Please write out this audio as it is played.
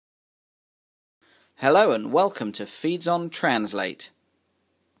Hello and welcome to feedzon Translate.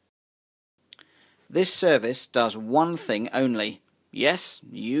 This service does one thing only. Yes,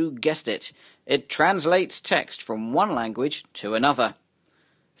 you guessed it. It translates text from one language to another.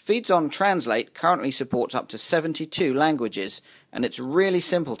 feedzon Translate currently supports up to 72 languages, and it's really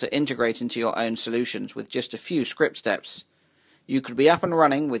simple to integrate into your own solutions with just a few script steps. You could be up and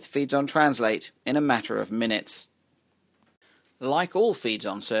running with feedzon Translate in a matter of minutes. Like all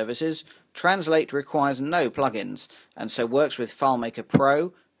feedzon services, Translate requires no plugins, and so works with FileMaker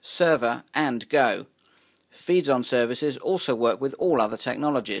Pro, Server and Go. feedzon services also work with all other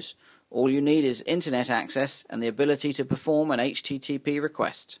technologies. All you need is internet access and the ability to perform an HTTP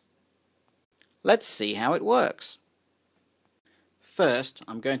request. Let's see how it works. First,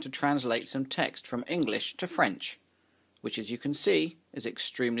 I'm going to translate some text from English to French, which, as you can see, is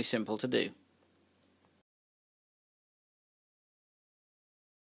extremely simple to do.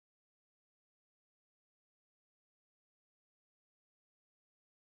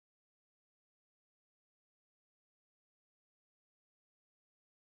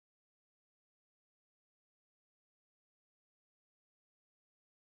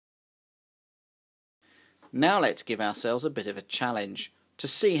 Now let's give ourselves a bit of a challenge to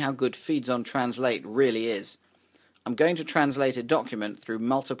see how good feedzon Translate really is. I'm going to translate a document through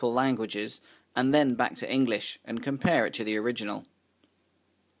multiple languages and then back to English and compare it to the original.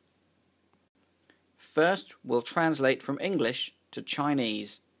 First, we'll translate from English to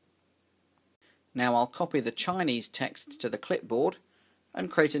Chinese. Now I'll copy the Chinese text to the clipboard and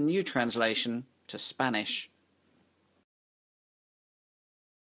create a new translation to Spanish.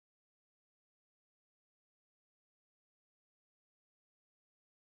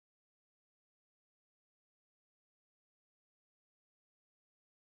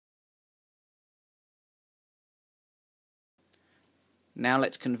 Now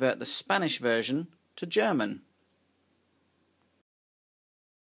let's convert the Spanish version to German.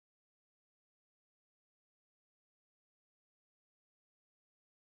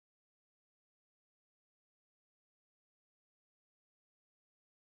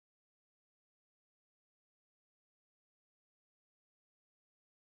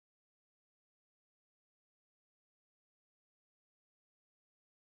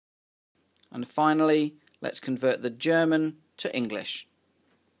 And finally, let's convert the German to English.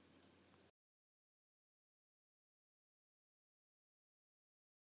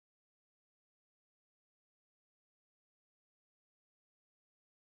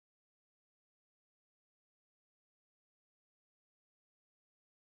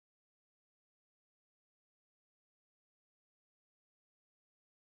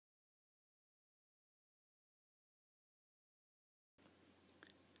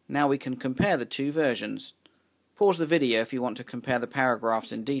 Now we can compare the two versions. Pause the video if you want to compare the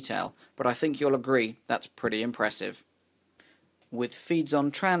paragraphs in detail, but I think you'll agree that's pretty impressive. With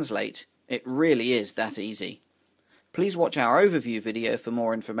feedzon Translate, it really is that easy. Please watch our overview video for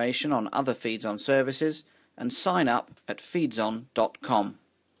more information on other feedzon services and sign up at feedzon.com.